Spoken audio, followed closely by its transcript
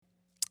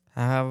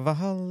Have a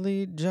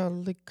holly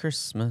jolly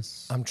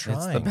Christmas. I'm It's the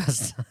trying.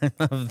 best time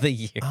of the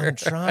year. I'm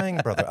trying,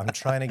 brother. I'm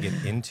trying to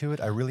get into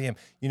it. I really am.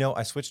 You know,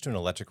 I switched to an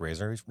electric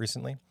razor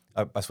recently.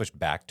 I switched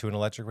back to an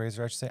electric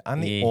razor, I should say. I'm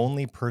the Yeah.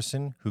 only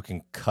person who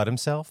can cut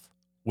himself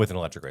with an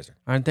electric razor.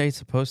 Aren't they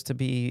supposed to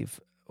be?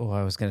 Oh,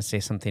 I was going to say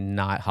something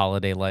not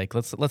holiday-like.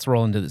 Let's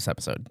roll into this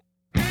episode.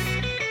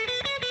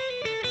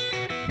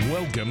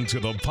 Welcome to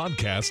the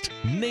podcast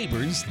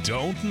Neighbors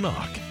Don't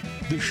Knock,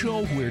 the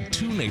show where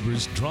two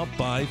neighbors drop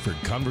by for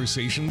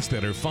conversations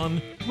that are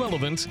fun,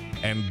 relevant,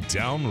 and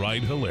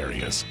downright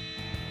hilarious.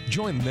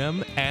 Join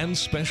them and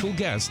special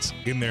guests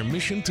in their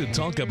mission to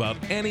talk about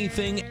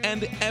anything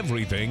and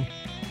everything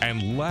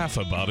and laugh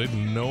about it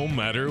no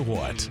matter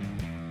what.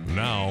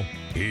 Now,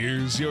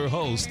 here's your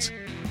hosts,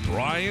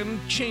 Brian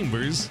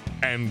Chambers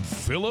and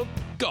Philip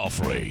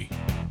Goffrey.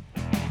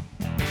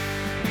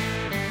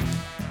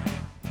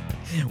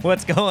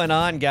 What's going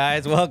on,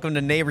 guys? Welcome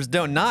to Neighbors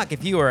Don't Knock.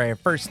 If you are a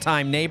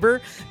first-time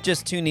neighbor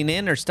just tuning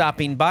in or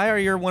stopping by, or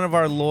you're one of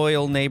our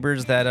loyal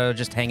neighbors that are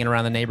just hanging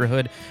around the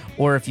neighborhood,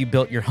 or if you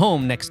built your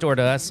home next door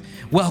to us,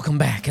 welcome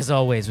back. As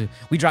always,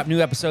 we drop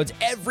new episodes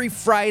every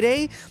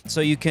Friday,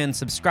 so you can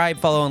subscribe,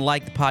 follow, and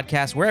like the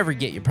podcast wherever you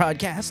get your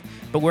podcast,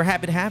 but we're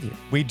happy to have you.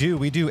 We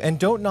do. And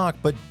don't knock,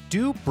 but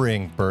do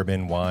bring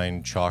bourbon,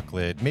 wine,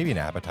 chocolate, maybe an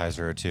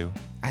appetizer or two.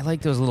 I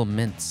like those little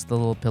mints, the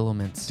little pillow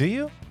mints. Do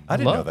you? I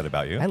didn't know that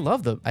about you. I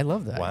love that.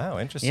 Wow,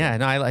 interesting. Yeah,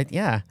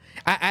 no,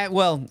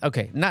 well,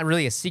 okay, not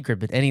really a secret,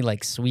 but any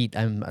like sweet,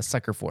 I'm a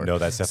sucker for. No,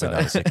 that's definitely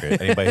not a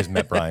secret. Anybody who's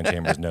met Brian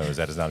Chambers knows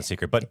that is not a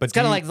secret. But It's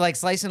kind of like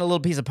slicing a little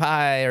piece of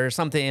pie or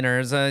something,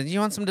 or you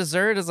want some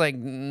dessert? It's like,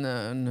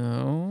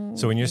 no.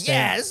 So when you're staying,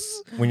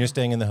 Yes. when you're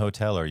staying in the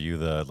hotel, are you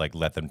the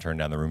let them turn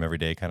down the room every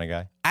day kind of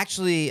guy?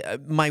 Actually,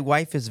 my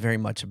wife is very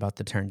much about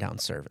the turn down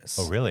service.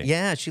 Oh, really?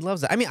 Yeah, she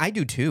loves it. I mean, I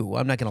do too.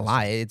 I'm not gonna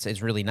lie.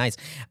 It's really nice.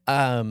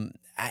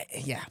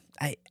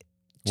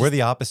 We're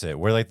the opposite.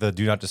 We're like the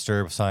do not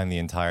disturb sign the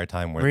entire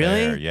time we're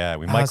Really? there. Yeah,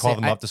 we might I'll call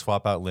say them up to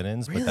swap out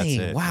linens, but that's Really?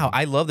 it. Wow,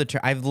 I love the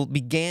turn. I've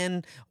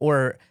began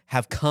or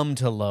have come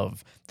to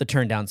love the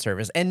turn down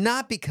service, and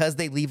not because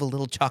they leave a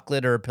little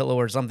chocolate or a pillow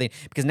or something.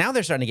 Because now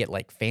they're starting to get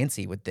like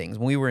fancy with things.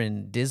 When we were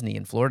in Disney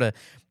in Florida,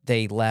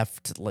 they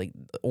left like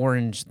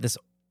orange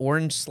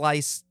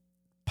slice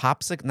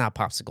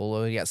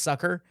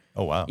sucker.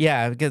 Oh, wow.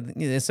 Yeah,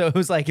 because so it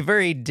was like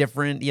very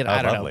different. You know, Oh,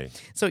 I don't lovely. know.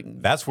 So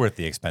That's worth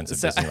the expense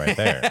of Disney right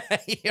there.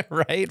 yeah,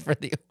 right, for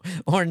the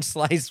orange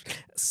slice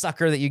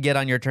sucker that you get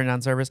on your turn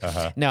down service.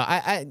 No,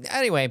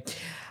 anyway.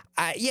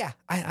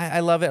 I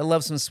love it. I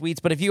love some sweets.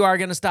 But if you are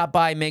going to stop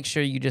by, make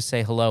sure you just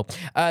say hello.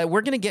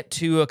 We're going to get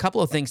to a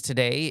couple of things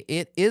today.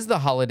 It is the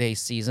holiday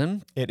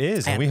season. It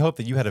is, and we hope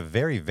that you had a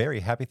very, very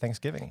happy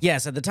Thanksgiving.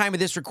 Yes, at the time of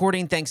this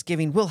recording,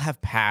 Thanksgiving will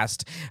have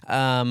passed.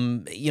 But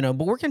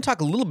we're going to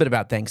talk a little bit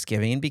about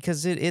Thanksgiving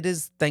because it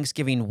is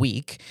Thanksgiving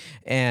week,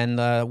 and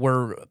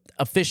we're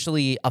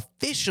officially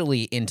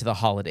into the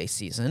holiday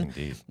season.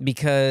 Indeed.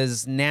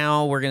 Because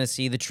now we're going to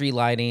see the tree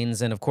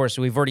lightings, and of course,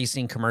 we've already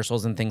seen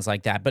commercials and things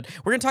like that. But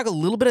we're going to talk a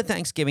little bit of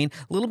Thanksgiving,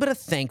 a little bit of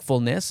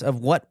thankfulness of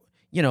what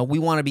we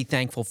want to be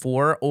thankful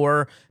for,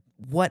 or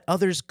what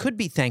others could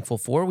be thankful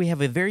for. We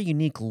have a very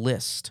unique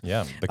list.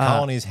 Yeah, the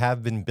colonies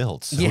have been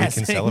built, so we can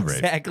celebrate.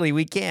 Exactly,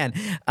 we can.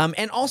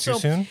 And also, Too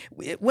soon?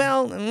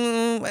 Well,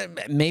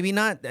 maybe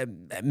not.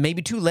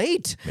 Maybe too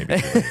late. Maybe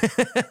too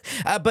late.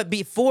 But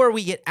before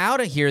we get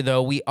out of here,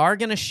 though, we are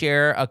going to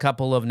share a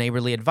couple of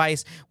neighborly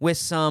advice with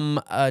some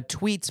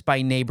tweets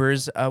by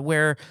neighbors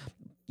where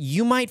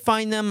you might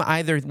find them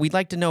either. We'd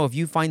like to know if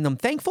you find them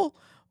thankful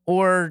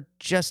or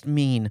just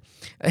mean.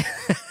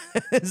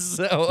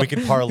 So We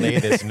could parlay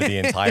this into the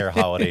entire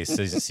holiday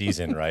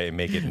season, right? And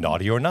make it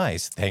naughty or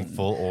nice,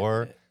 thankful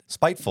or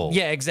spiteful.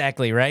 Yeah,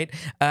 exactly, right?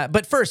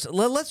 But first,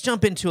 let's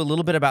jump into a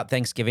little bit about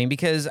Thanksgiving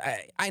because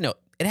I know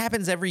it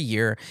happens every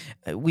year.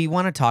 We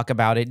want to talk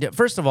about it.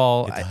 First of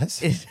all,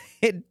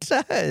 It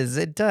does?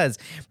 It does.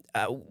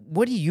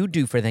 What do you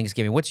do for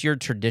Thanksgiving? What's your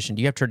tradition?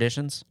 Do you have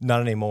traditions?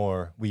 Not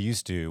anymore. We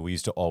used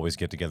to always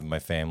get together with my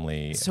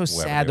family. It's so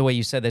sad the way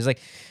you said that. It's like,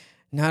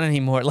 not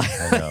anymore. Like,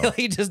 like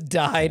he just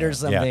died or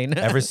something. Yeah,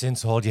 ever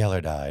since Old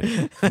Yeller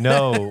died.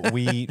 No,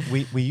 we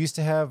used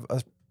to have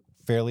a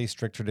fairly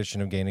strict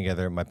tradition of getting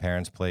together at my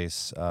parents'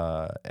 place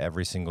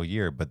every single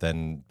year, but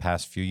then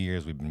past few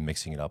years we've been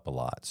mixing it up a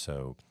lot.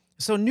 So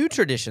new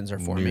traditions are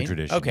forming. New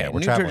tradition, Okay, yeah. We're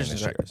new traveling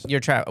traditions this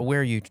year.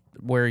 Where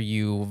are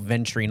you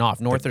venturing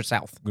off? North or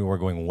south? We were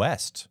going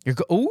west.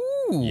 Ooh.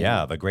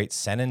 Yeah, the great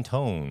San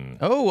Antone.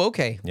 Oh,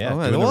 okay. Yeah,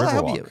 Oh, doing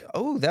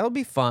the that'll Riverwalk.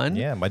 be fun.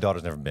 Yeah, my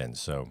daughter's never been,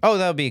 so. Oh,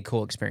 that'll be a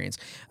cool experience.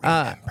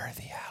 Remember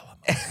the Alamo.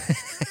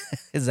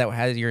 Is that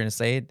how you're going to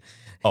say it?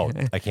 Oh,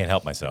 I can't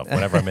help myself.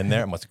 Whenever I'm in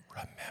there, I'm like,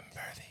 remember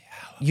the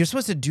Alamo. You're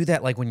supposed to do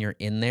that like when you're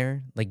in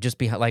there, like just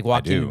like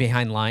walking do.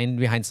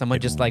 behind someone,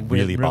 just like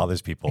really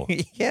bothers people.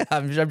 Yeah,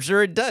 I'm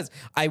sure it does.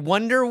 I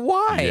wonder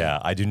why. Yeah,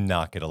 I do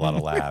not get a lot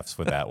of laughs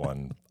with that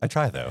one. I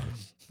try though.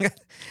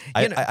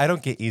 I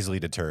don't get easily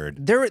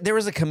deterred. There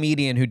was a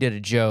comedian who did a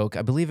joke.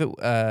 I believe it.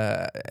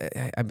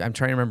 I'm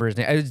trying to remember his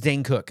name. It was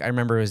Dane Cook. I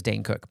remember it was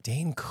Dane Cook.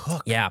 Dane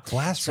Cook. Yeah.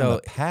 Blast from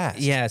the past.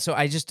 Yeah. So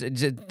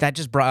that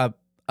just brought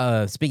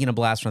up. Speaking of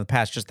blast from the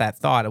past, just that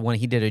thought when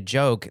he did a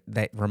joke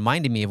that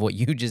reminded me of what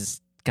you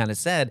just kind of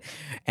said,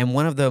 and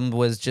one of them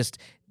was just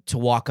to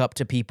walk up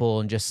to people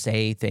and just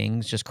say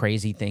things, just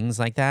crazy things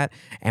like that.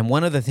 And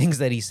one of the things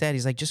that he said,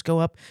 he's like, just go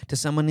up to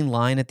someone in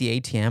line at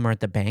the ATM or at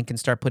the bank and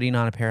start putting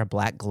on a pair of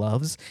black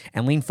gloves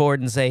and lean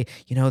forward and say,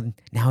 now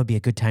would be a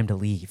good time to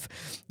leave.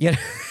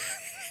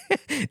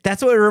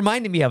 That's what it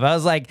reminded me of. I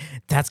was like,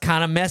 that's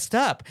kind of messed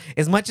up.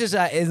 As much as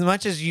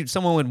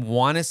someone would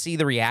want to see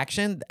the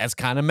reaction, that's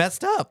kind of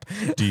messed up.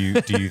 Do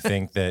you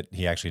think that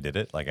he actually did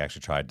it? Like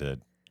actually tried to?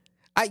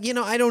 I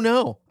don't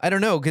know. I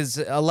don't know because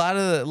a lot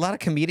of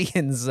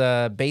comedians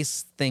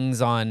base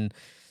things on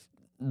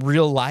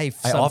real life.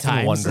 Sometimes. I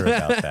often wonder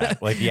about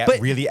that, like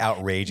really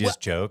outrageous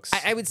jokes.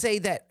 I would say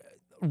that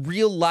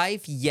real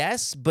life,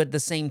 yes, but at the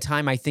same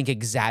time, I think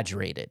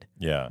exaggerated.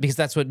 Yeah, because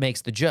that's what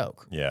makes the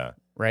joke. Yeah,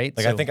 right.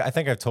 Like I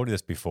think I've told you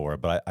this before,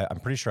 but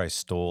I'm pretty sure I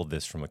stole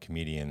this from a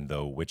comedian,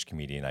 though which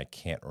comedian I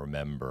can't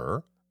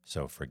remember.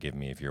 So forgive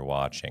me if you're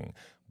watching.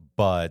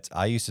 But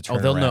I used to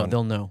turn around.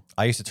 They'll know.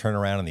 I used to turn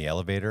around in the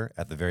elevator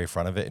at the very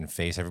front of it and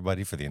face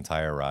everybody for the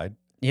entire ride.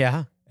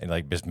 Yeah. And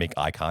like just make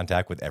eye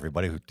contact with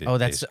everybody who did.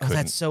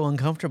 That's so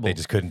uncomfortable. They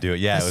just couldn't do it.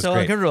 Yeah, that's it was so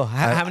great. uncomfortable.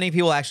 How many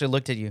people actually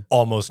looked at you?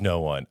 Almost no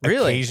one.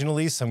 Really?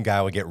 Occasionally, some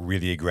guy would get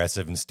really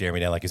aggressive and stare me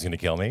down like he's going to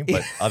kill me.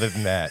 But other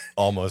than that,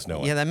 almost no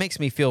one. Yeah, that makes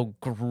me feel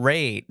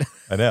great.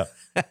 I know.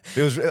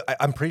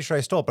 I'm pretty sure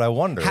I stole it, but I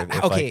wonder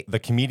if like, the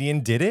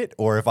comedian did it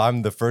or if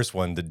I'm the first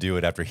one to do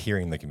it after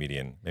hearing the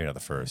comedian. Maybe not the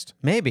first.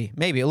 Maybe.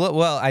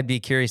 Well, I'd be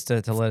curious to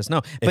let us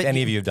know. If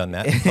any of you have done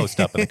that,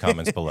 post up in the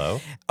comments below.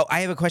 Oh,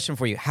 I have a question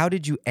for you. How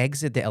did you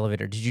exit the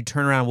elevator? Did you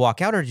turn around and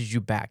walk out or did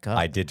you back up?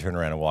 I did turn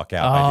around and walk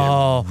out.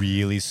 I did it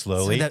really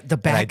slowly. So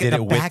and I did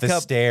it with the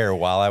stair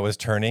while I was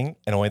turning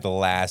and only at the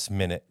last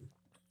minute.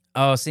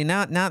 Oh, see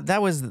now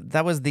that was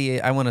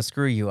the I want to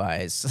screw you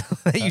eyes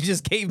that you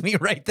just gave me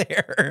right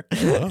there.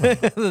 Oh.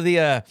 Want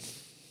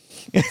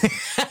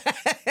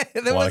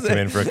to come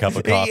in for a cup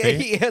of coffee?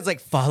 Yeah, it's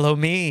like follow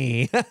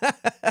me.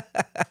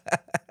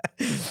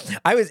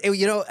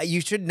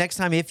 You should next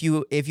time if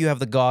you have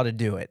the gall to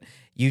do it,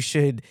 you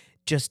should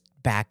just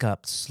back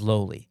up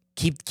slowly.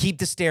 Keep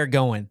the stare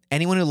going.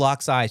 Anyone who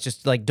locks eyes,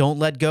 just like don't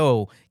let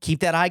go.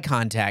 Keep that eye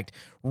contact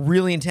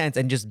really intense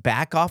and just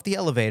back off the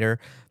elevator.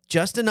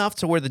 Just enough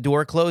to where the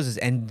door closes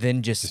and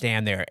then just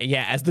stand there.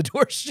 Yeah, as the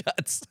door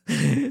shuts.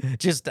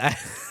 Just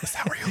is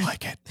that where you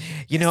like it?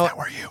 Is that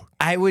where you?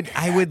 I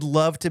would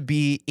love to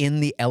be in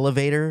the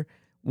elevator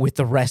with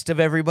the rest of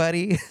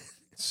everybody.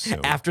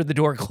 After the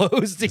door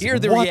closed to hear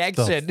the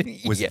reaction.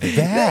 Was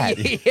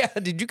that? Yeah.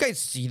 Did you guys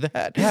see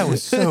that? That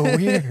was so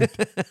weird.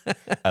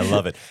 I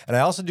love it. And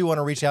I also do want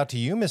to reach out to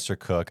you, Mr.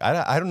 Cook.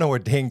 I don't know where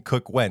Dane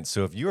Cook went.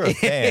 So if you're a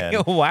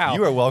fan, wow,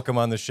 you are welcome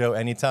on the show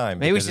anytime.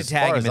 Maybe we should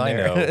tag him in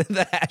there.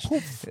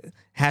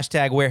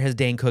 Hashtag where has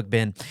Dane Cook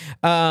been?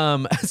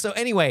 So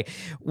anyway,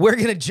 we're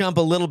going to jump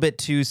a little bit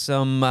to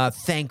some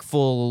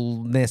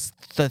thankfulness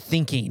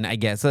thinking, I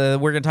guess. We're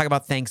going to talk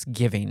about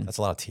Thanksgiving. That's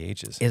a lot of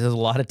THs. It is a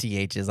lot of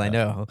THs, I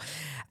know.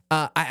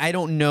 I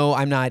don't know.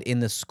 I'm not in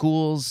the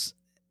schools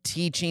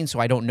teaching, so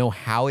I don't know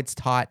how it's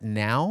taught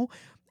now.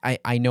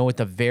 I know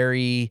it's a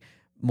very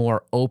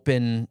more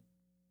open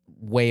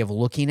way of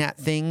looking at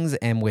things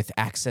and with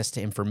access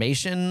to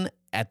information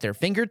at their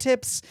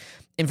fingertips.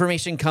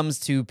 Information comes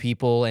to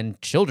people and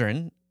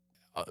children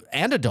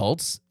and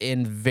adults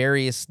in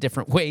various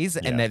different ways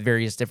and at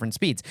various different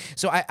speeds.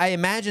 So I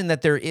imagine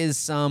that there is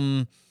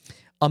some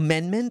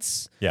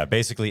amendments. Yeah,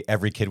 basically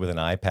every kid with an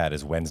iPad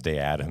is Wednesday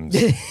Addams.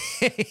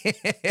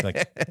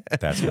 Like,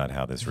 that's not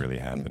how this really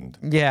happened.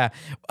 Yeah.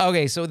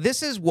 Okay, so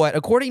this is what,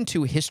 according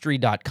to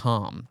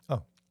history.com.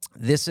 Oh.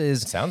 This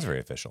is... It sounds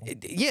very official.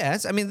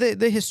 Yes. I mean,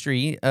 the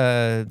history...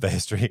 the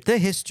history? The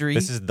history.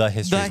 This is the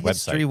history's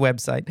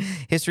website.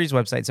 History's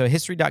website. So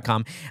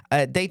history.com.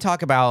 They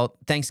talk about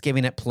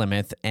Thanksgiving at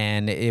Plymouth,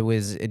 and it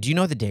was... Do you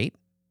know the date?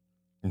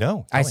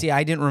 No. I see.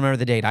 I didn't remember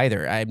the date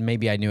either.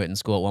 Maybe I knew it in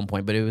school at one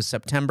point, but it was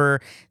September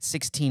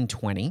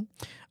 1620.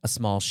 A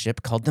small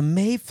ship called the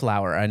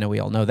Mayflower, I know we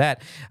all know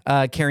that,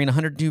 carrying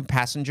 102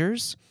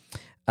 passengers,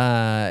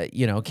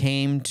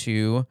 came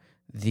to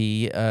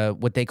the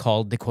what they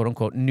called the quote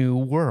unquote New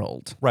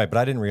World. Right, but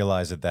I didn't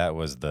realize that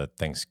was the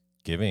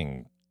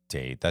Thanksgiving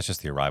date. That's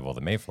just the arrival of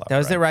the Mayflower. That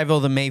was the arrival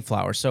of the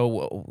Mayflower.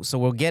 So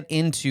we'll get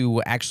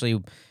into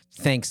actually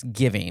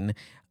Thanksgiving.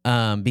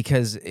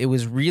 Because it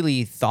was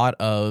really thought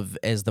of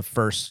as the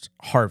first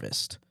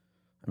harvest.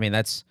 I mean,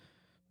 that's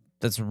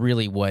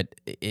really what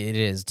it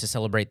is, to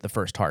celebrate the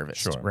first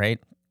harvest, right?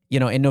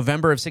 In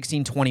November of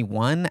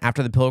 1621,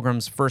 after the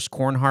Pilgrims' first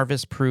corn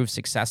harvest proved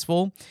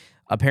successful,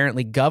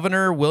 apparently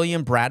Governor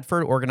William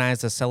Bradford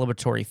organized a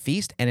celebratory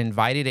feast and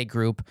invited a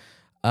group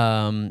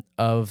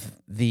of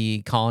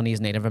the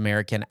colony's Native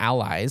American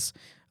allies,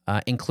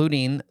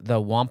 including the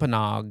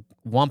Wampanoag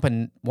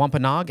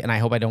Wampanoag, and I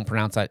hope I don't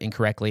pronounce that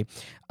incorrectly,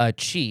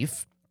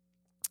 chief.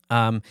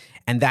 And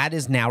that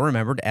is now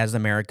remembered as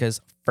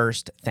America's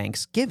first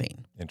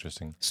Thanksgiving.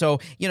 Interesting. So,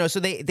 so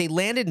they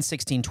landed in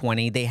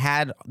 1620.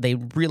 They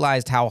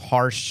realized how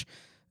harsh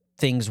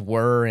things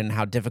were and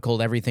how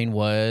difficult everything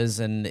was.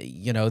 And,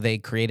 they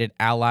created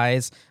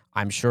allies,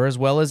 I'm sure, as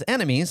well as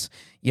enemies,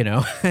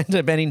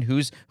 depending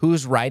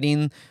who's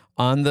writing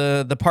on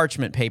the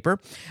parchment paper,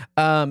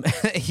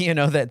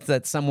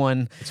 that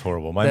someone. It's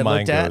horrible. My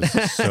mind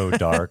goes so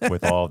dark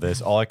with all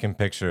this. All I can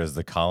picture is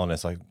the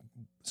colonists like,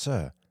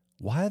 sir,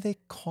 why are they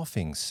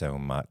coughing so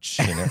much?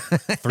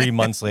 3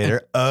 months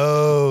later,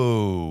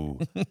 yeah,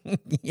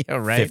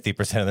 right.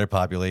 50% of their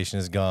population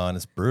is gone.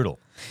 It's brutal.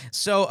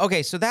 So,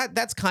 okay, so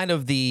that's kind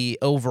of the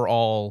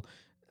overall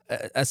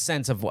a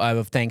sense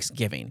of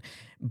Thanksgiving.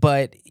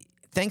 But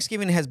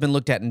Thanksgiving has been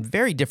looked at in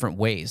very different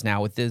ways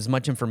now with as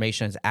much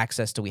information as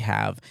access to we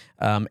have.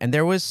 And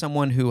there was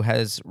someone who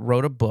has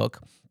wrote a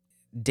book,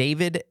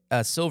 David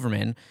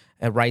Silverman,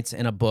 writes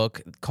in a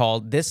book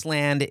called This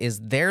Land is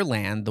Their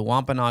Land, The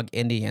Wampanoag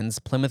Indians,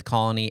 Plymouth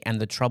Colony,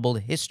 and the Troubled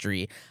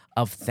History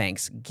of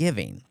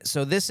Thanksgiving.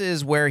 So this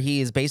is where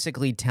he is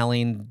basically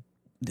telling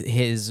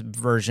his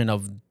version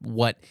of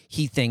what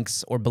he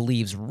thinks or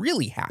believes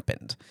really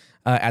happened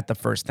at the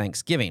first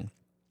Thanksgiving.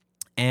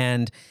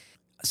 And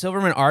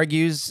Silverman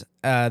argues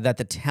that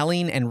the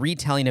telling and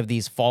retelling of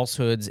these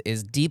falsehoods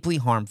is deeply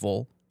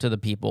harmful to the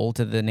people,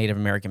 to the Native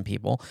American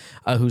people,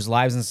 whose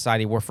lives in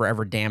society were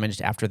forever damaged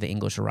after the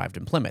English arrived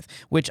in Plymouth,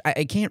 which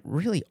I can't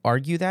really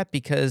argue that,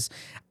 because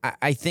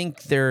I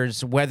think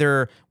there's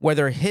whether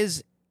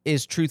his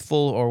is truthful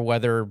or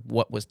whether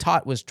what was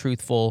taught was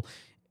truthful,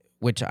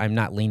 which I'm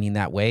not leaning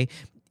that way,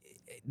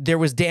 there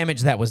was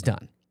damage that was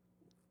done.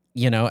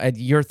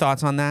 Your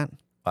thoughts on that?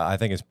 I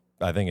think it's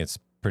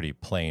pretty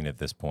plain at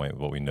this point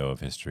what we know of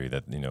history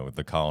that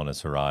the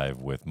colonists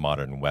arrive with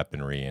modern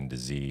weaponry and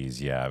disease.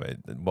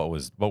 What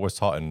was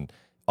taught in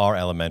our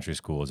elementary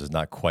schools is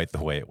not quite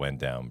the way it went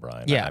down,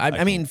 Brian. Yeah,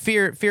 I mean,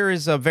 fear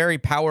is a very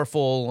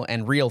powerful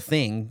and real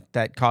thing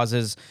that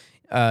causes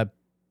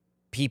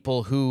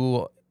people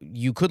who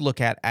you could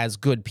look at as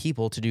good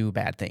people to do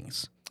bad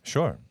things.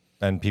 Sure.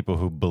 And people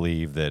who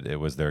believe that it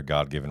was their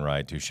God-given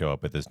right to show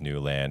up at this new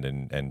land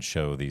and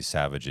show these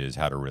savages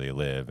how to really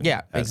live. And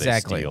as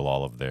exactly. They steal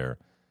all of their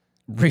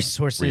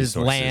resources,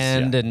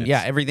 land, and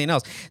everything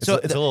else. So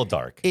it's a little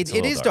dark. It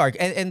is dark.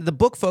 And the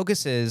book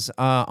focuses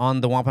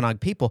on the Wampanoag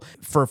people.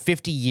 For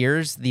 50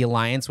 years, the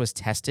alliance was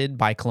tested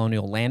by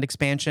colonial land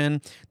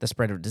expansion, the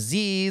spread of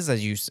disease,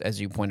 as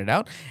you pointed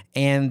out,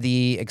 and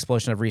the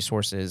explosion of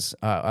resources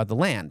of the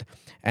land.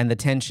 And the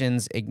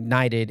tensions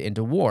ignited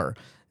into war.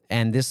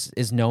 And this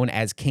is known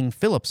as King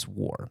Philip's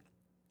War.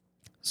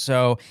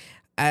 So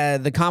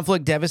the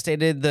conflict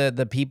devastated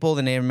the people,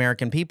 the Native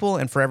American people,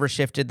 and forever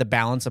shifted the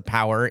balance of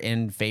power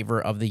in favor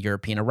of the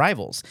European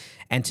arrivals.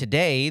 And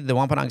today, the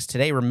Wampanoags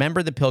today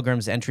remember the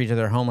Pilgrims' entry to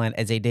their homeland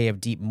as a day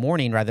of deep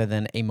mourning rather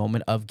than a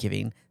moment of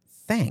giving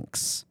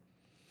thanks.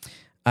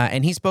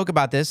 And he spoke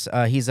about this.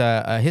 He's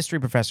a history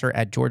professor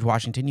at George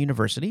Washington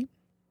University.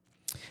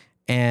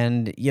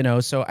 And,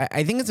 so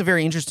I think it'd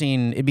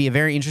be a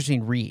very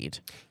interesting read.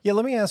 Yeah,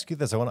 let me ask you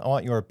this. I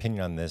want your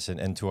opinion on this,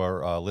 and to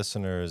our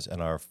listeners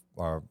and our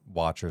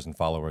watchers and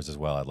followers as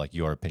well. I'd like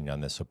your opinion on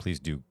this. So please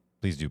do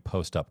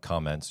post up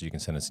comments. You can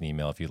send us an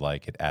email if you'd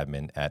like at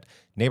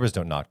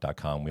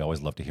admin@neighborsdon'tknock.com. We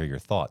always love to hear your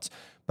thoughts.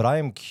 But I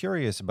am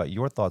curious about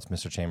your thoughts,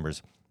 Mr.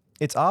 Chambers.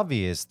 It's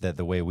obvious that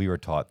the way we were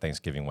taught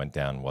Thanksgiving went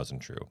down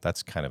wasn't true.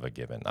 That's kind of a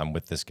given. I'm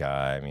with this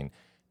guy. I mean,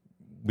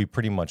 we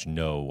pretty much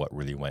know what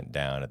really went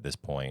down at this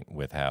point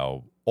with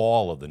how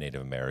all of the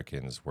Native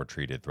Americans were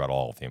treated throughout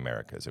all of the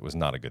Americas. It was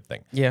not a good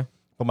thing. Yeah.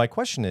 But my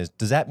question is,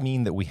 does that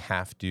mean that we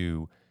have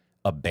to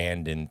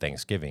abandon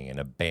Thanksgiving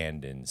and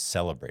abandon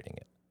celebrating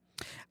it?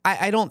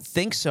 I don't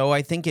think so.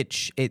 I think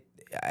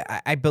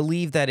I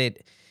believe that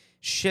it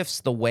shifts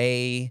the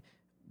way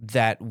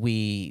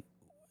we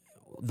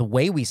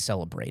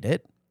celebrate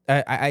it.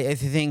 I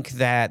think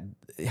that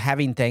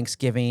having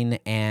Thanksgiving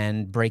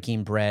and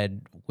breaking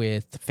bread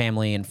with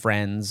family and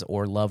friends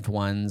or loved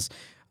ones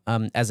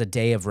as a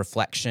day of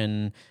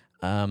reflection,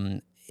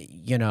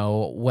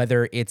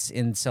 whether it's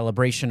in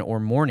celebration or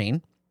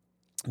mourning,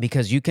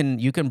 because you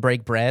can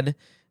break bread,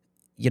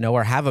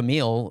 or have a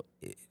meal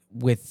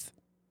with,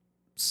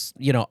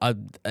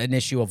 an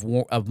issue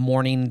of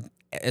mourning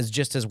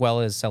as well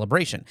as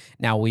celebration.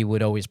 Now, we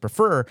would always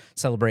prefer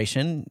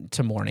celebration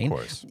to mourning, of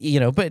course.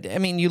 But I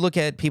mean, you look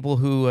at people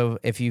who,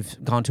 if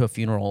you've gone to a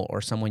funeral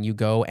or someone, you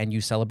go and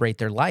you celebrate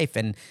their life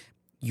and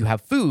you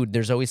have food,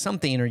 there's always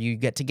something, or you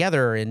get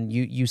together and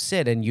you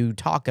sit and you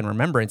talk in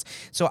remembrance.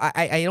 So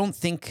I don't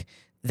think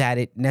that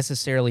it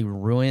necessarily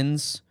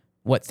ruins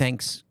what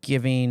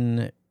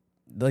Thanksgiving,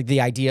 like the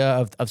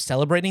idea of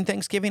celebrating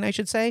Thanksgiving, I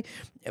should say,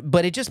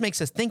 but it just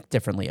makes us think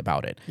differently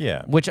about it.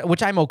 Yeah.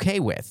 Which I'm okay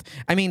with.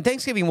 I mean,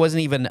 Thanksgiving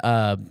wasn't even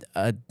a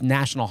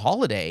national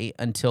holiday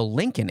until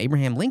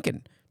Abraham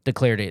Lincoln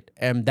declared it.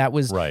 And that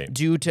was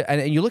due to,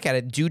 and you look at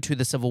it, due to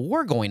the Civil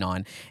War going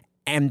on.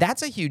 And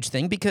that's a huge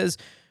thing because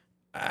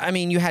I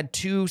mean, you had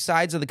two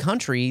sides of the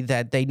country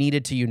that they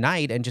needed to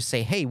unite and just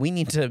say, "Hey, we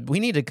need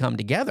to come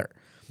together.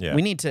 Yeah.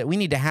 We need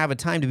to have a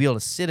time to be able to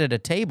sit at a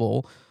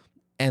table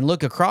and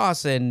look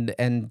across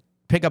and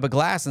pick up a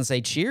glass and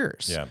say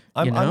cheers." Yeah,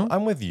 I'm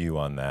I'm with you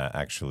on that,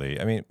 actually.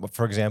 I mean,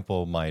 for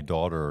example, my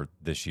daughter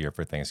this year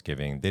for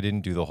Thanksgiving, they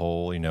didn't do the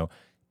whole,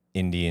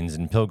 Indians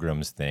and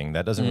Pilgrims thing.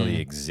 That doesn't really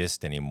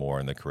exist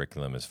anymore in the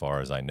curriculum as far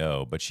as I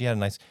know. But she had a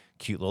nice,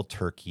 cute little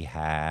turkey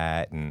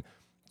hat and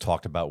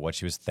talked about what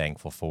she was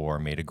thankful for,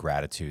 made a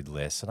gratitude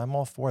list. And I'm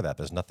all for that.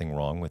 There's nothing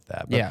wrong with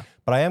that.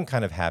 But I am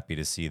kind of happy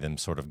to see them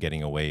sort of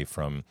getting away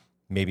from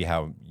maybe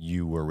how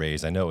you were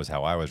raised. I know it was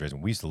how I was raised.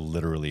 We used to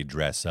literally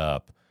dress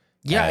up.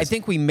 Yeah, I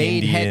think we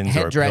made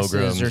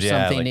headdresses or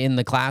something in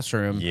the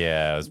classroom.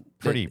 Yeah, it was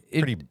pretty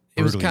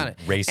it was brutally kind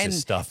of racist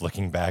stuff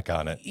looking back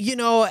on it.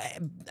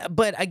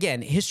 But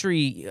again,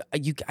 history.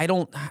 I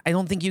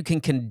don't think you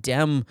can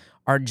condemn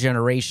our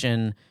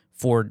generation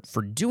for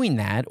doing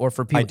that or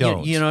for people. I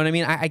don't. You know what I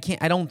mean? I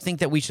can't. I don't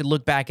think that we should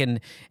look back and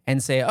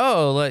say,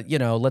 oh,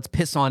 let's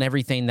piss on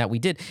everything that we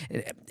did.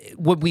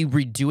 Would we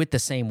redo it the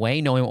same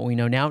way, knowing what we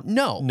know now?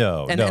 No.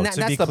 No. That's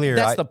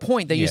the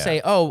point that you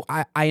say, oh,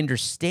 I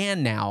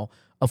understand now.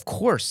 Of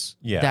course,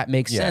 that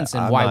makes sense,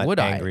 and why would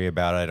I? I'm not angry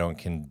about it. I don't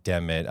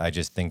condemn it. I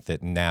just think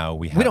that now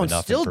we have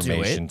enough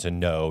information to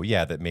know,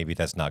 that maybe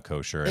that's not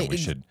kosher, and we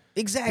should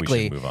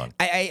move on.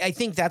 I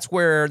think that's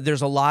where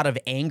there's a lot of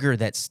anger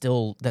that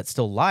still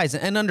lies,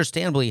 and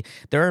understandably,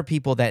 there are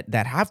people that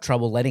have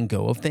trouble letting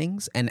go of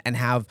things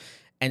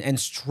and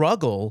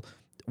struggle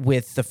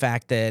with the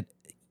fact that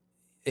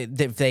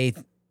they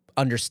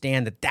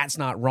understand that that's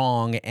not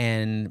wrong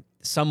and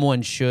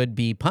someone should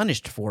be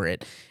punished for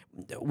it.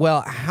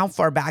 Well, how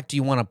far back do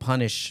you want to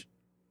punish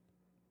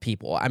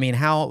people? I mean,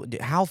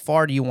 how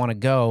far do you want to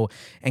go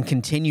and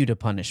continue to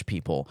punish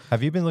people?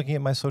 Have you been looking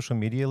at my social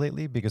media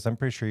lately? Because I'm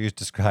pretty sure you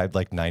described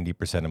like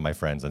 90% of my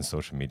friends on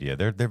social media.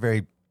 They're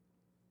very,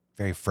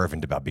 very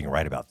fervent about being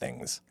right about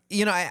things.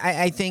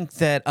 I think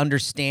that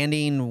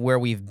understanding where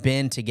we've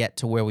been to get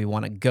to where we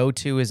want to go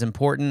to is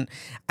important.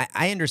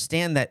 I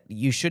understand that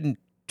you shouldn't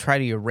try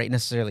to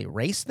necessarily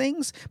erase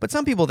things, but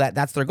some people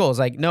that's their goal. It's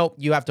like, nope,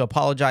 you have to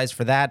apologize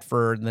for that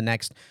for the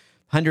next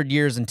 100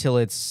 years until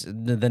it's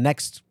the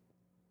next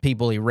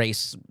people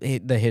erase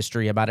the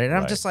history about it. And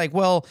I'm just like,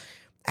 well,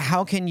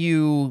 how can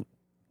you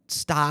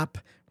stop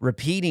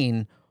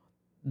repeating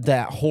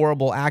that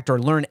horrible act or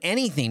learn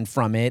anything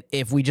from it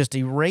if we just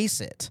erase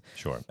it?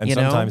 Sure. And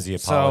sometimes the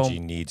apology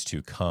needs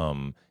to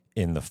come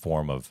in the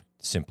form of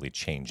simply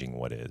changing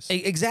what is.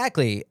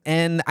 Exactly.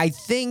 And I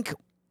think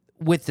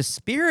with the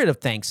spirit of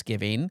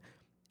Thanksgiving,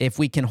 if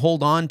we can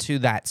hold on to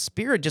that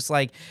spirit, that's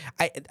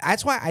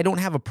why I don't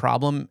have a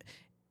problem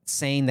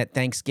saying that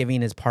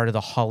Thanksgiving is part of the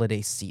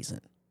holiday season.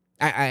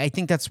 I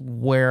think that's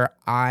where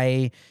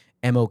I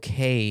am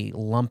okay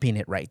lumping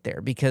it right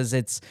there, because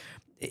it's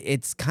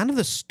kind of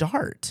the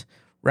start,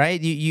 right?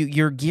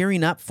 You're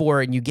gearing up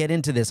for it, and you get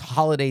into this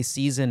holiday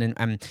season,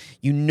 and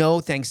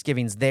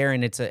Thanksgiving's there,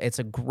 and it's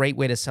a great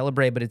way to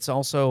celebrate, but it's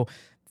also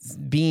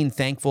being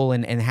thankful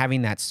and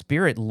having that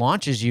spirit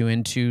launches you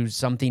into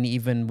something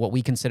even what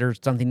we consider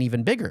something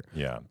even bigger.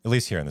 Yeah, at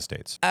least here in the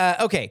States.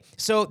 Okay,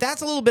 so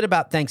that's a little bit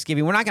about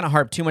Thanksgiving. We're not going to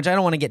harp too much. I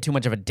don't want to get too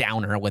much of a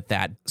downer with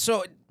that.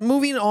 So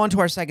moving on to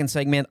our second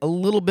segment, a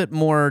little bit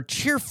more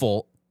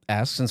cheerful,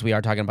 since we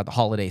are talking about the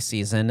holiday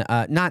season.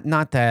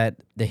 Not that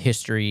the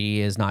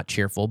history is not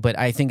cheerful, but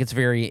I think it's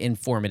very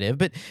informative.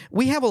 But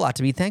we have a lot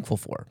to be thankful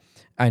for.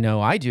 I know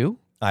I do.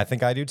 I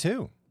think I do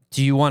too.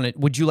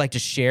 Would you like to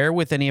share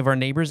with any of our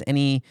neighbors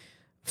any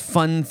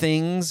fun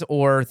things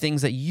or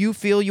things that you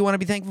feel you want to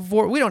be thankful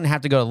for? We don't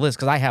have to go to the list,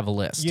 because I have a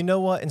list. You know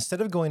what?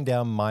 Instead of going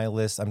down my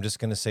list, I'm just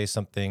going to say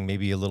something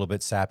maybe a little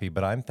bit sappy,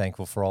 but I'm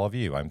thankful for all of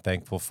you. I'm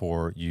thankful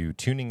for you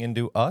tuning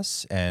into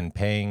us and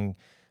paying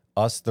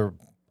us the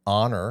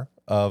honor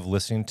of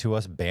listening to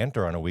us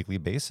banter on a weekly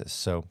basis.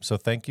 So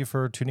thank you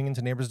for tuning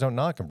into Neighbors Don't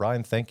Knock. And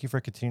Brian, thank you for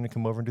continuing to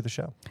come over and do the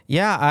show.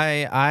 Yeah,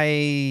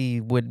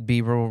 I would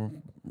be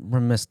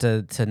remiss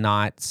to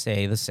not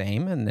say the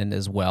same, and then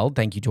as well,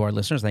 thank you to our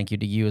listeners, thank you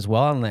to you as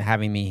well, and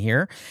having me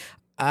here.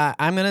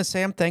 I'm gonna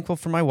say I'm thankful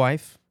for my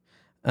wife.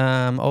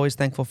 Always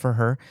thankful for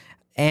her,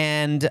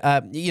 and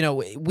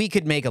we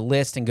could make a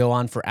list and go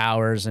on for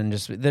hours, and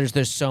just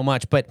there's so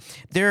much, but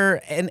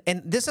and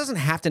this doesn't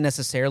have to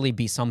necessarily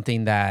be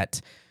something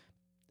that,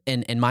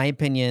 in my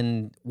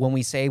opinion, when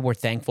we say we're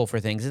thankful for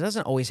things, it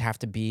doesn't always have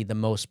to be the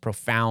most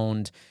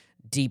profound,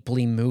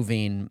 deeply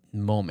moving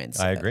moments.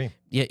 I agree.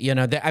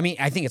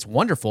 I think it's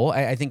wonderful.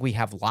 I think we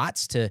have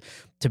lots to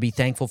be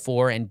thankful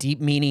for, and deep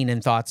meaning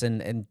and thoughts,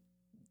 and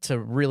to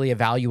really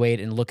evaluate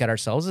and look at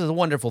ourselves is a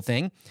wonderful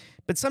thing.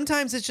 But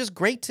sometimes it's just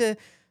great to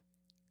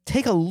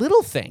take a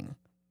little thing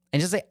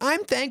and just say,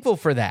 I'm thankful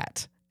for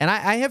that. And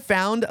I have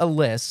found a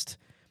list.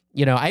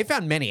 I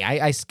found many.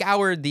 I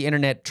scoured the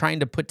internet trying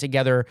to put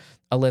together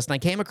a list, and I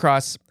came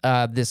across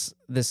this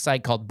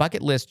site called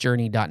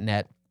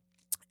bucketlistjourney.net.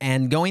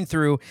 And going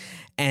through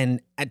and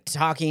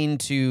talking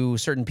to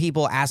certain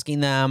people, asking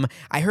them,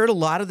 I heard a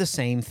lot of the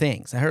same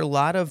things. I heard a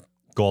lot of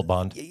Gold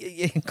Bond.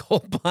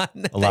 Gold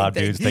Bond. A lot of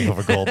dudes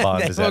thankful for Gold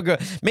Bond. Is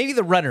that, maybe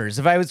the runners.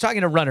 If I was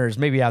talking to runners,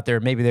 maybe out there,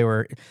 maybe they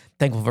were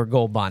thankful for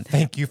Gold Bond.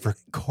 thank you for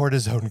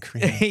cortisone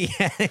cream.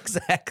 Yeah,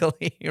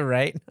 exactly.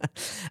 Right.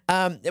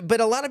 But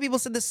a lot of people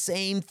said the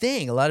same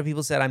thing. A lot of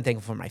people said, I'm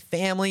thankful for my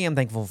family. I'm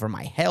thankful for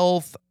my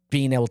health,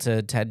 being able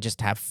to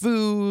just have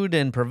food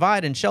and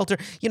provide and shelter.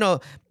 You know,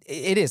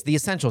 it is the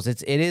essentials.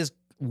 It is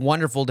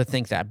wonderful to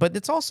think that, but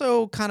it's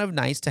also kind of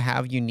nice to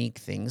have unique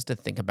things to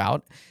think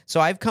about. So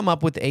I've come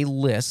up with a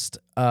list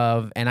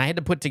of, and I had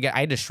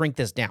to shrink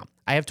this down.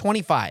 I have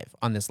 25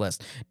 on this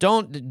list.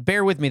 Don't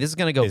bear with me. This is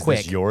going to go quick.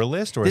 Is this your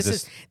list, or is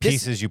this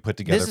pieces you put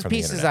together this is from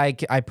pieces the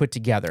internet? I put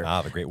together.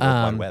 The great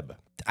World Wide Web.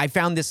 I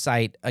found this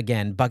site,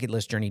 again,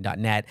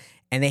 bucketlistjourney.net,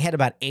 and they had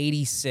about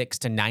 86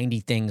 to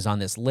 90 things on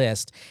this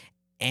list.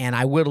 And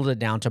I whittled it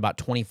down to about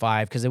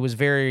 25 because it was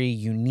very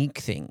unique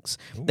things.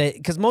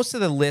 Because most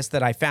of the list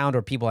that I found,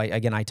 or people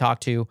I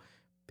talked to,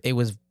 it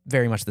was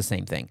very much the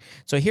same thing.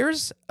 So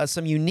here's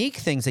some unique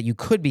things that you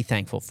could be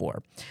thankful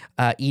for.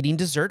 Eating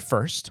dessert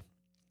first,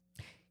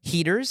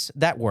 heaters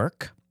that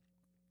work,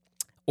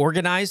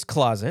 organized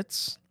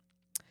closets,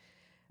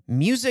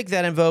 music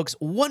that invokes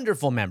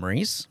wonderful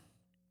memories,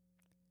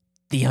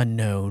 the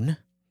unknown,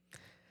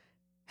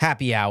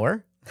 happy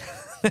hour,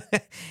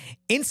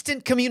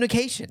 instant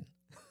communication.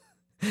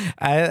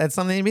 That's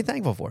something to be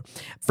thankful for.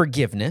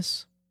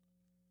 Forgiveness.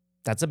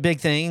 That's a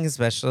big thing,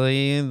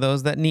 especially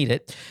those that need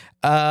it.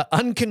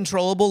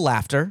 Uncontrollable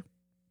laughter.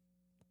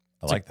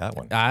 I like that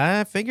one.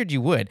 I figured you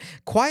would.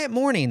 Quiet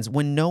mornings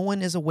when no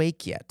one is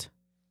awake yet.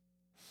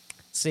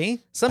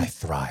 See? I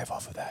thrive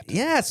off of that.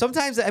 Yeah,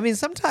 sometimes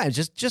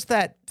just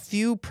that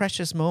few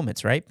precious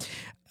moments, right?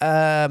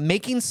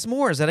 Making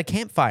s'mores at a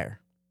campfire.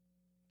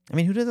 I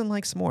mean, who doesn't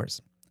like s'mores?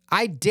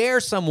 I dare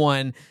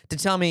someone to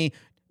tell me,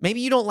 maybe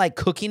you don't like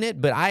cooking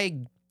it, but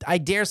I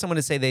dare someone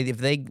to say that if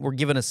they were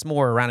given a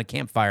s'more around a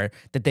campfire,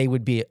 that they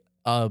would be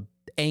a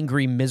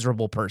angry,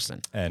 miserable person.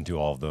 And to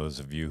all of those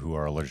of you who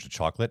are allergic to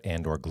chocolate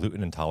and or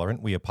gluten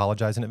intolerant, we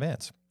apologize in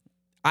advance.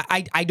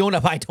 I don't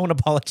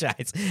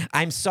apologize.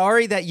 I'm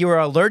sorry that you are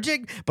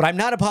allergic, but I'm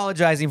not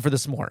apologizing for the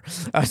s'more.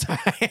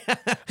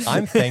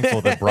 I'm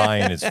thankful that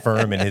Brian is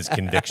firm in his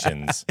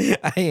convictions.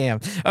 I am.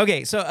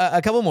 Okay, so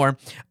a couple more.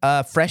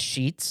 Fresh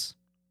sheets.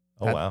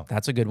 Oh, wow.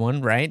 That's a good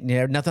one, right?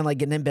 Yeah, nothing like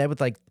getting in bed with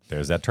like...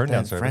 There's that turn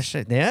down service.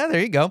 Fresh, yeah, there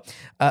you go.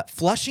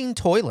 Flushing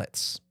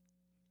toilets.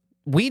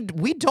 We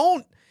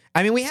don't...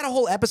 I mean, we had a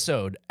whole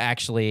episode,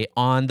 actually,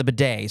 on the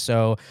bidet.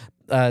 So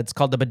it's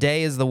called The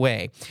Bidet is the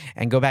Way.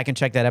 And go back and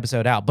check that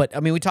episode out. But, I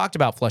mean, we talked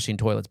about flushing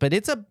toilets. But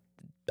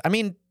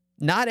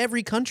not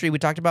every country, we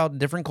talked about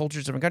different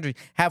cultures, different countries,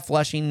 have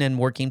flushing and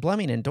working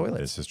plumbing in toilets.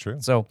 This is true.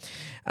 So,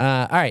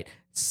 all right.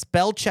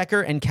 Spell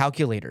checker and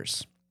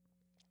calculators.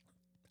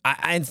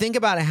 I think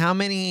about how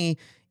many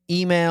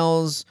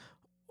emails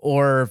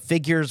or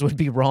figures would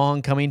be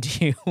wrong coming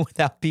to you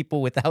without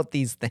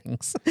these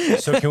things.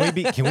 So can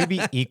we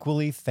be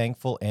equally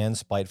thankful and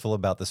spiteful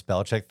about the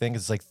spell check thing?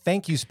 It's like,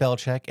 thank you, spell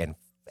check, and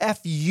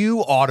F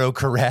you,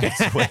 autocorrect.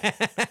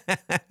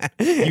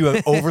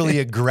 You overly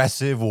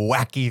aggressive,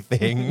 wacky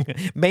thing.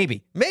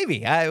 Maybe.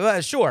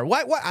 Sure.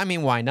 Why? I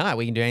mean, why not?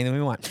 We can do anything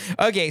we want.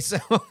 Okay, so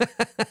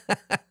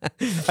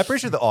I'm pretty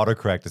sure the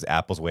autocorrect is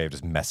Apple's way of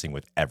just messing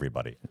with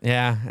everybody.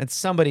 Yeah, it's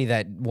somebody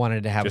that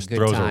wanted to have Just a good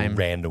throws time. a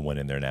random one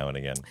in there now and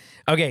again.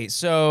 Okay,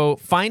 so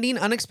finding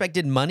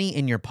unexpected money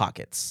in your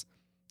pockets.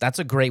 That's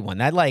a great one.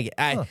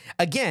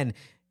 Again,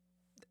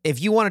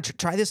 if you want to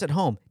try this at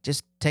home,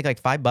 just take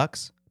like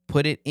 $5,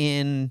 put it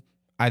in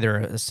either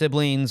a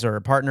sibling's or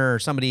a partner or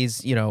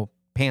somebody's,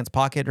 pants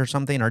pocket or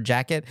something, or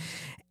jacket,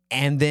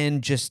 and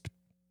then just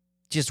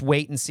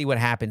wait and see what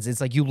happens.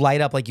 It's like you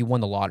light up like you won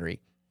the lottery.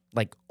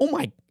 Like, oh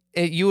my,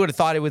 you would have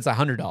thought it was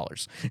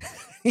 $100.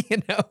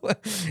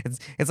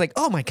 It's like,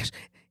 oh my gosh,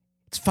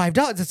 it's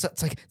 $5.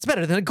 It's like, it's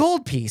better than a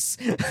gold piece.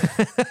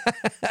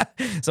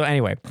 So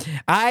anyway,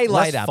 I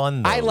light up.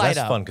 Fun, though. I light Less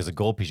up. fun because a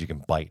gold piece you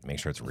can bite and make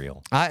sure it's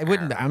real. I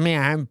wouldn't. I mean,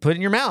 I'm putting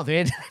in your mouth.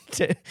 Wait,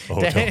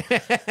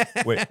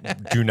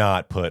 do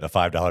not put a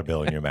 $5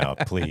 bill in your mouth,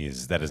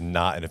 please. That is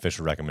not an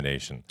official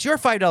recommendation. It's your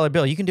 $5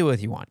 bill. You can do what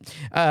you want.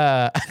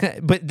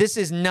 But this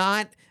is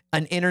not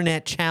an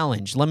internet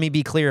challenge. Let me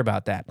be clear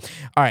about that.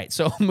 All right.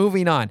 So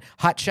moving on.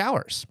 Hot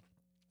showers.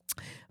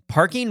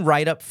 Parking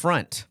right up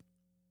front.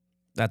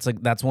 That's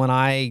when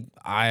I'm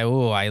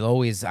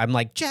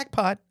like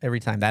jackpot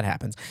every time that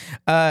happens.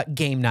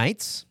 Game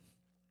nights.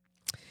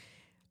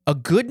 A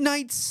good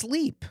night's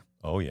sleep.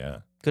 Oh, yeah.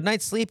 Good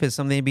night's sleep is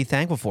something to be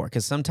thankful for,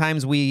 because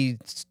sometimes we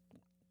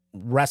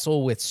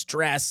wrestle with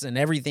stress and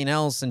everything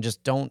else and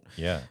just don't.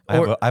 Yeah.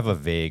 I have a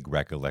vague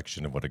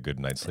recollection of what a good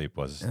night's sleep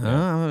was.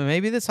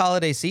 Maybe this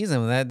holiday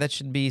season, that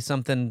should be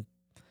something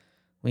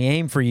we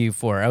aim for you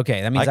for.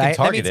 Okay, that means I can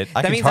target it.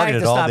 That means I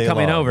have to stop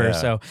coming over. Yeah.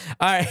 So,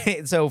 all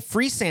right. So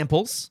free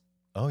samples.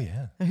 Oh,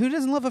 yeah. Who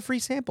doesn't love a free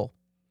sample?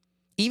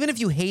 Even if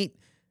you hate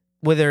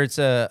whether it's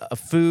a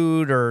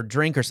food or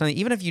drink or something,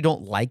 even if you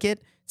don't like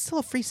it, it's still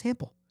a free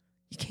sample.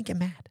 You can't get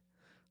mad.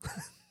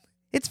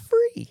 It's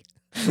free.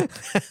 Would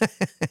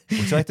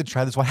you like to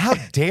try this one? How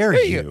dare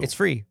There you? go. It's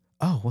free.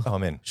 Oh, well, Oh,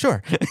 I'm in.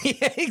 sure.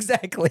 Yeah,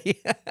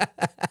 exactly.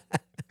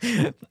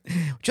 Would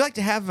you like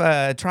to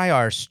have try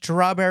our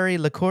strawberry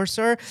liqueur,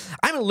 sir?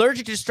 I'm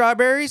allergic to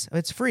strawberries.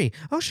 It's free.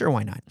 Oh, sure,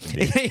 why not?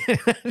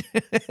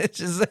 It's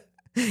just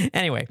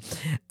anyway.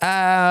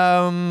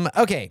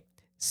 Okay,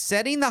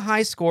 setting the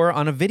high score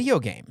on a video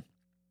game.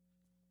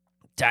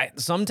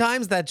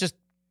 Sometimes that's just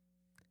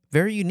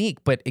very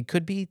unique, but it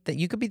could be that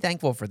you could be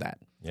thankful for that.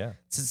 Yeah.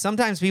 So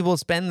sometimes people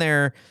spend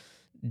their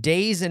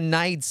days and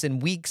nights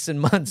and weeks and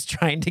months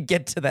trying to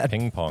get to that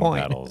Ping pong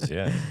point. battles.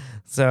 Yeah.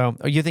 So,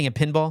 are you thinking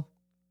pinball?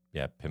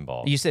 Yeah.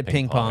 Pinball. You said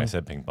ping pong. I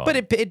said ping pong. But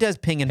it does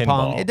ping and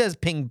pong. Pinball. It does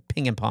ping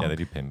and pong. yeah, they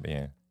do ping.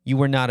 Yeah. You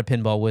were not a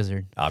pinball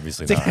wizard.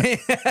 Obviously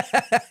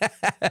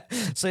not.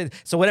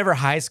 So whatever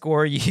high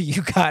score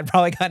you got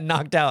probably got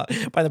knocked out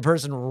by the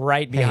person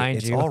right behind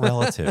It's you. all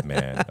relative,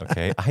 man.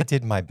 Okay. I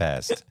did my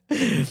best.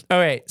 All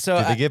right. So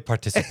Did they give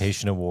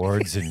participation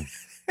awards in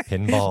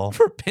pinball?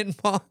 for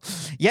pinball,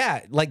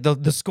 yeah, like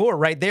the score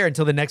right there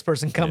until the next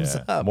person comes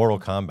Yeah. up. Mortal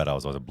Kombat, I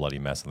was a bloody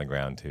mess on the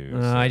ground too.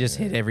 so, I just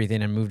yeah. hit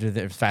everything and moved it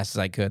as fast as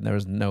I could. There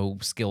was no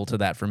skill to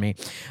that for me.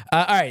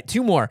 All right,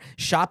 two more.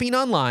 Shopping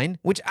online,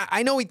 which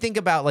I know we think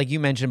about, like you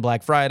mentioned,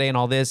 Black Friday and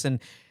all this.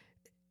 And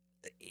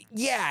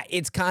yeah,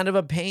 it's kind of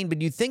a pain,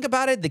 but you think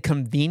about it, the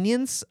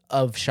convenience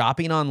of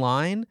shopping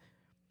online.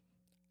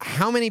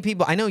 How many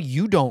people, I know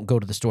you don't go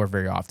to the store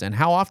very often.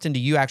 How often do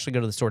you actually go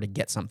to the store to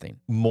get something?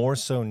 More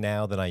so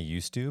now than I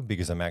used to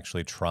because I'm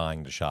actually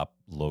trying to shop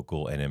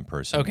local and in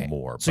person Okay.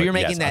 more. So But you're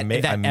making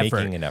yes, that I'm effort.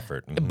 making an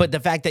effort. Mhm. But the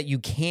fact that you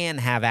can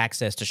have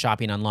access to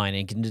shopping online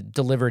and can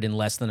deliver it in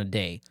less than a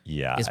day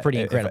yeah, is pretty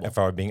if- incredible. If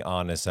I were being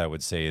honest, I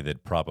would say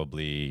that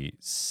probably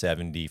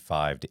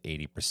 75 to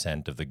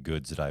 80% of the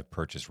goods that I've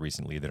purchased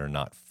recently that are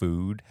not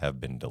food have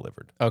been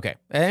delivered. Okay.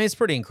 And it's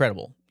pretty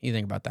incredible. You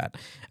think about that.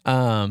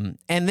 And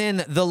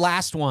then the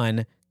last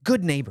one,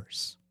 good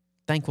neighbors.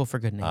 Thankful for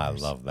good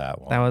neighbors. I love that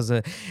one. That was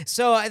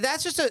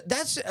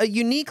that's a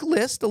unique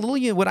list, a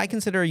little what I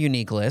consider a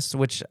unique list,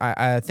 which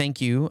I thank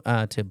you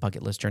to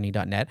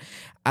bucketlistjourney.net.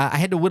 I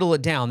had to whittle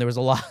it down. There was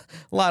a lot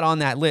on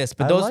that list,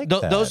 but I those like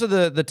those are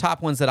the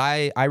top ones that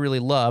I really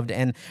loved.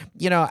 And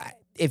you know,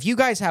 if you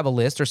guys have a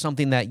list or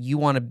something that you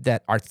want to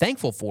that are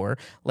thankful for,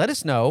 let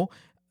us know.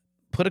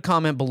 Put a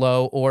comment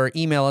below or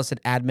email us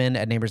at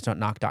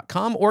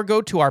admin@neighborsdon'tknock.com or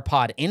go to our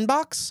pod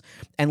inbox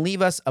and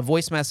leave us a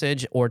voice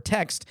message or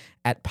text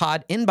at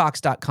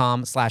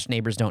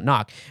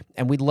podinbox.com/neighborsdon'tknock.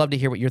 And we'd love to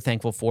hear what you're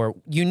thankful for.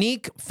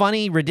 Unique,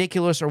 funny,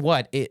 ridiculous, or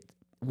what.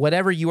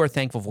 Whatever you are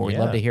thankful for, we'd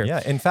love to hear.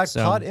 Yeah, in fact,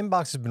 So- Pod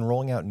Inbox has been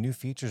rolling out new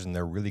features and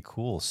they're really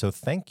cool. So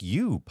thank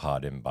you,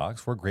 Pod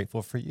Inbox. We're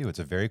grateful for you. It's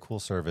a very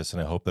cool service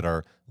and I hope that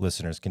our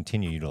listeners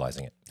continue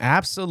utilizing it.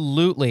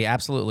 Absolutely,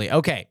 absolutely.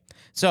 Okay.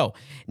 So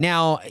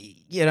now,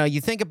 you know, you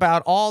think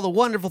about all the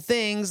wonderful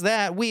things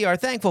that we are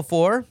thankful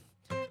for.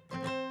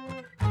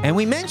 And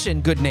we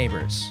mentioned good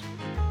neighbors.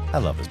 I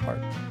love this part.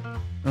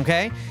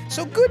 Okay?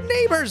 So good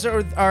neighbors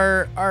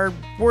are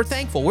we're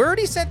thankful. We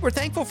already said we're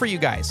thankful for you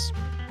guys.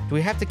 Do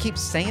we have to keep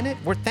saying it?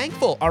 We're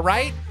thankful, all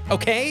right?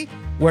 Okay?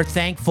 We're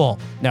thankful.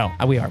 No,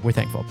 we are. We're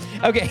thankful.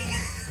 Okay.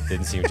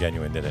 Didn't seem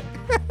genuine, did it?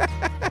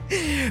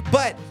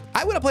 But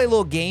I want to play a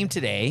little game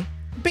today.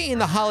 Being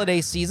the holiday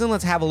season,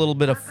 let's have a little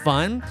bit of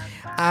fun.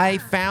 I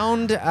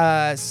found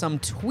some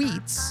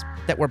tweets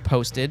that were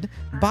posted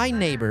by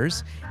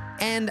neighbors.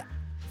 And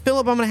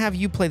Philip, I'm going to have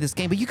you play this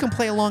game, but you can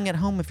play along at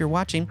home if you're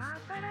watching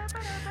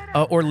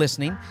or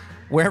listening,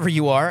 wherever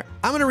you are.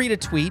 I'm going to read a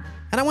tweet,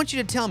 and I want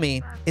you to tell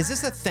me, is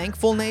this a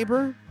thankful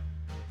neighbor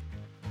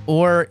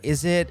or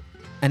is it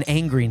an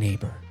angry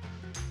neighbor?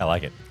 I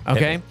like it.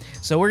 Okay,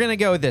 so we're going to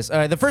go with this.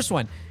 The first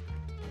one.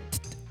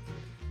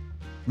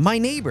 My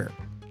neighbor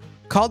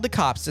called the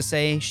cops to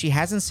say she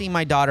hasn't seen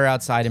my daughter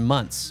outside in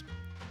months.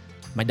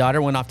 My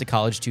daughter went off to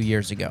college 2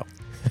 years ago.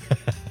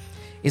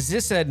 Is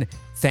this a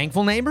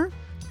thankful neighbor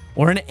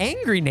or an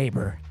angry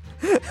neighbor?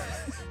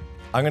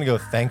 I'm going to go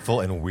thankful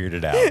and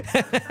weirded out.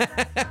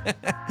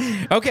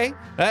 Okay,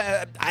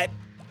 I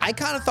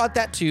kind of thought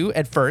that too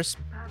at first,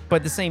 but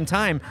at the same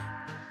time,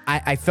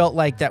 I felt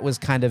like that was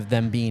kind of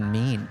them being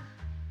mean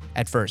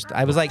at first.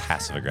 I was like,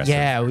 Passive-aggressive.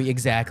 Yeah,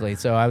 exactly.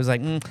 So I was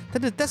like,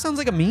 that sounds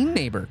like a mean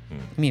neighbor.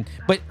 I mean,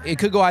 but it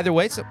could go either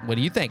way. So what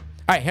do you think?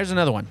 All right, here's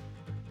another one.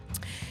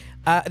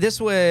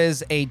 This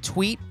was a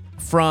tweet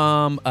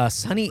from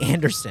Sonny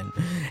Anderson.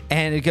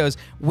 And it goes,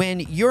 when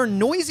your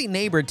noisy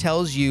neighbor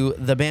tells you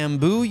the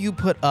bamboo you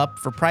put up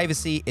for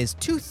privacy is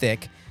too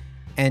thick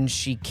and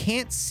she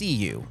can't see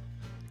you, ...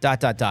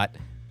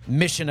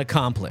 mission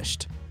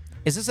accomplished.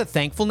 Is this a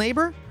thankful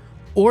neighbor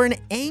or an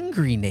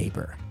angry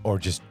neighbor? Or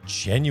just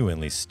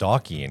genuinely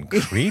stalky and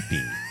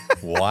creepy.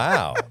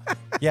 Wow.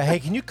 Yeah, hey,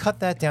 can you cut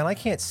that down? I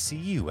can't see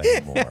you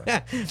anymore.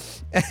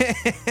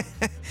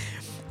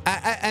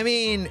 I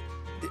mean,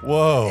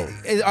 Whoa.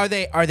 are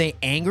they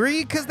angry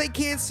because they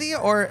can't see it,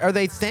 or are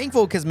they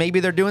thankful because maybe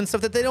they're doing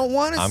stuff that they don't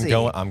want to see?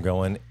 I'm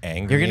going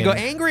angry. You're gonna go and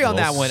angry on a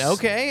that little one,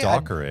 okay?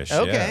 Stalkerish.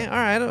 Okay,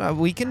 yeah. all right.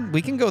 We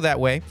can go that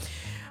way.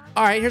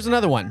 All right, here's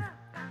another one.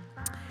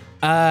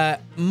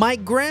 My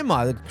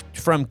grandma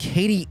from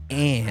Katie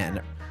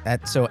Ann.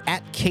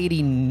 At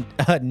Katie,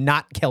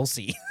 not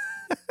Kelsey.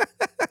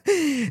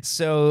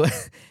 So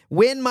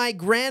when my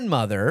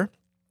grandmother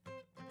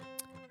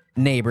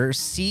neighbor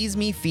sees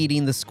me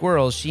feeding the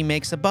squirrels, she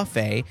makes a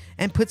buffet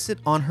and puts it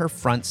on her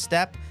front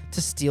step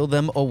to steal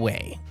them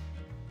away.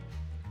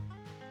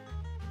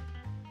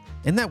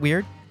 Isn't that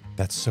weird?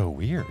 That's so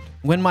weird.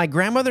 When my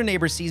grandmother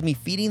neighbor sees me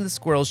feeding the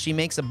squirrels, she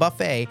makes a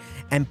buffet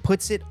and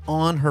puts it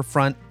on her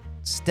front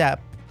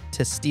step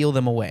to steal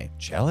them away.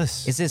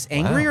 Jealous. Is this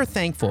angry Wow. or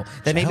thankful?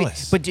 That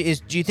Jealous. maybe.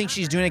 But do you think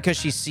she's doing it because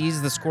she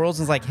sees the squirrels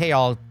and is like, hey,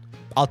 I'll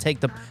take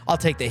the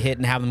hit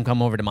and have them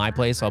come over to my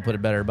place, so I'll put a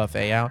better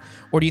buffet out?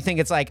 Or do you think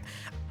it's like,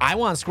 I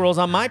want squirrels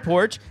on my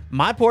porch.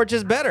 My porch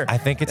is better. I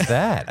think it's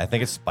that. I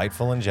think it's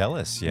spiteful and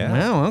jealous. Yeah.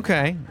 Well,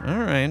 okay. All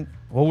right.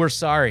 Well, we're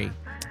sorry.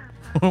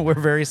 We're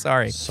very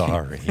sorry.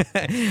 Sorry.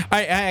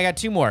 I got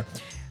two more.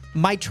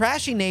 My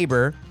trashy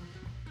neighbor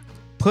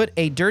put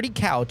a dirty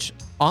couch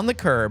on the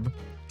curb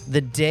the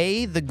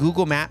day the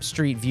Google Maps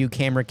Street View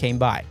camera came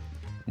by.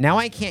 Now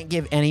I can't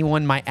give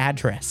anyone my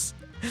address.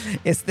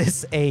 Is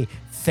this a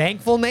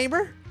thankful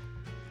neighbor?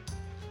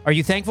 Are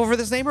you thankful for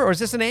this neighbor, or is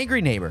this an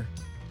angry neighbor?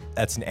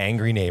 That's an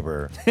angry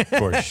neighbor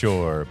for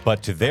sure.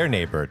 But to their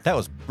neighbor, that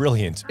was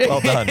brilliant.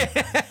 Well done.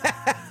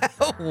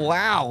 Oh,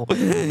 wow.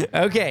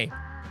 Okay.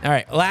 All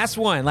right. Last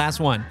one.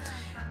 All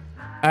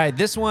right.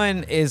 This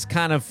one is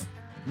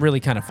really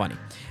kind of funny.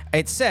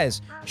 It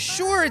says,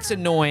 sure, it's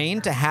annoying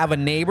to have a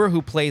neighbor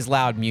who plays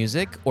loud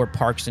music or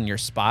parks in your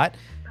spot,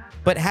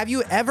 but have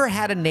you ever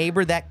had a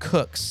neighbor that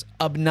cooks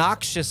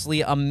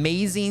obnoxiously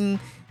amazing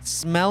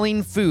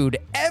smelling food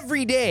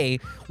every day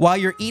while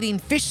you're eating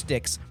fish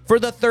sticks for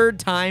the third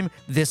time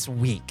this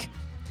week?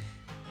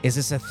 Is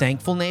this a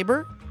thankful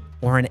neighbor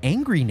or an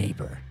angry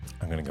neighbor?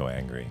 I'm going to go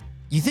angry.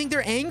 You think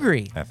they're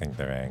angry? I think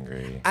they're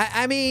angry.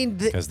 I mean,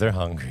 Because they're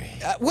hungry.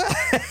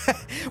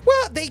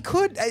 well, they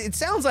could. It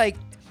sounds like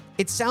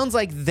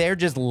they're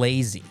just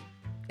lazy.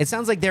 It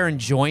sounds like they're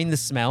enjoying the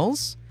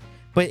smells,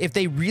 but if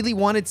they really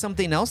wanted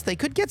something else, they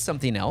could get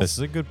something else. This is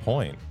a good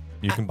point.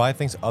 You can buy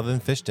things other than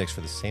fish sticks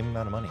for the same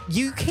amount of money.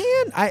 You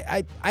can.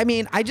 I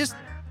mean, I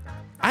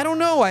don't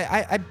know.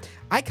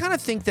 I kind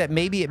of think that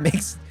maybe it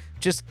makes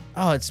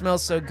it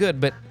smells so good,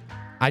 but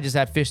I just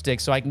have fish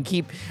sticks, so I can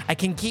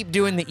keep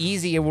doing the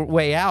easy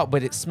way out,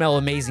 but it smell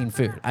amazing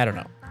food. I don't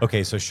know.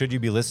 Okay, so should you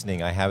be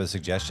listening, I have a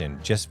suggestion.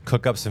 Just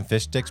cook up some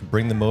fish sticks,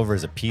 bring them over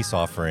as a peace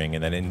offering,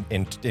 and then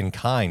in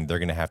kind, they're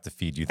going to have to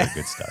feed you the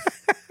good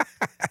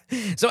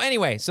stuff. So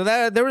anyway,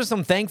 there was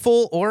some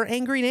thankful or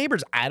angry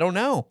neighbors. I don't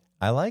know.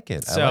 I like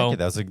it. So- I like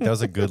it. That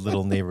was a good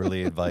little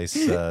neighborly advice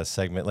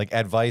segment, like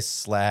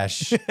advice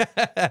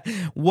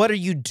 / What are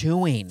you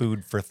doing?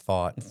 food for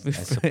thought, I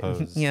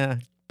suppose. Yeah.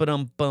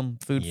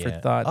 Food for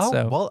thought. Oh,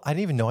 So well, I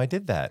didn't even know I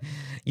did that.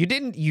 you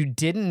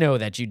didn't know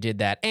that you did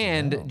that.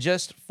 And No.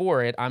 just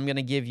for it, I'm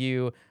gonna give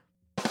you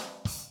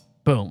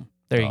boom.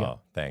 There you go. Oh,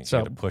 thanks. So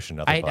you had to push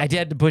another I button.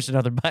 had to push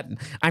another button.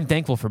 I'm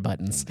thankful for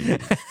buttons.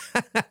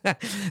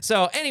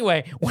 So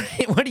anyway,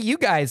 what are you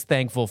guys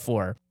thankful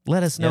for?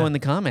 Let us know Yeah. in the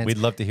comments. We'd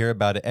love to hear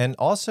about it. And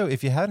also,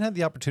 if you haven't had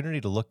the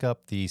opportunity to look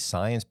up the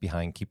science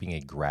behind keeping a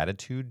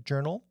gratitude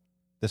journal,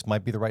 this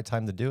might be the right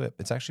time to do it.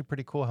 It's actually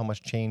pretty cool how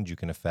much change you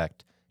can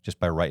affect just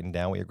by writing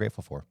down what you're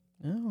grateful for.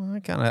 Oh, I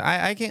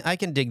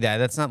can dig that.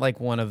 That's not like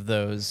one of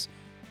those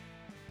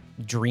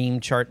dream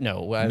chart.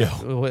 No,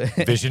 No.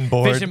 Vision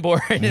board? Vision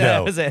board. No,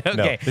 That was it. no.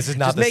 Okay, This is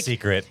not the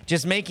secret.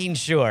 Just making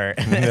sure.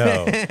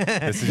 No,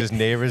 this is just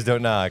Neighbors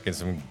Don't Knock and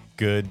some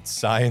good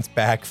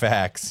science-backed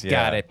facts. Yeah.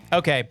 Got it.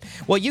 Okay.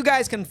 Well, you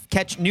guys can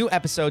catch new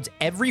episodes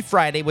every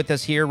Friday with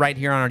us right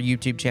here on our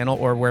YouTube channel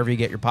or wherever you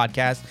get your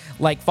podcast.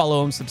 Like,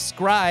 follow, and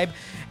subscribe.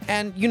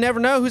 And you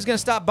never know who's going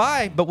to stop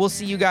by, but we'll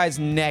see you guys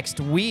next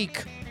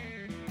week.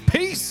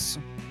 Peace.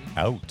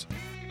 Out.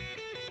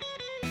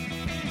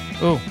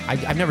 Oh,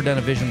 I've never done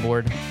a vision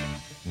board.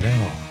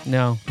 No.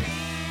 No.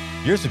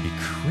 Yours would be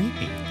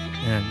creepy.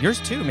 Yeah, yours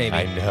too, maybe.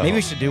 I know. Maybe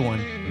we should do one.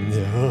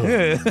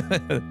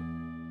 No.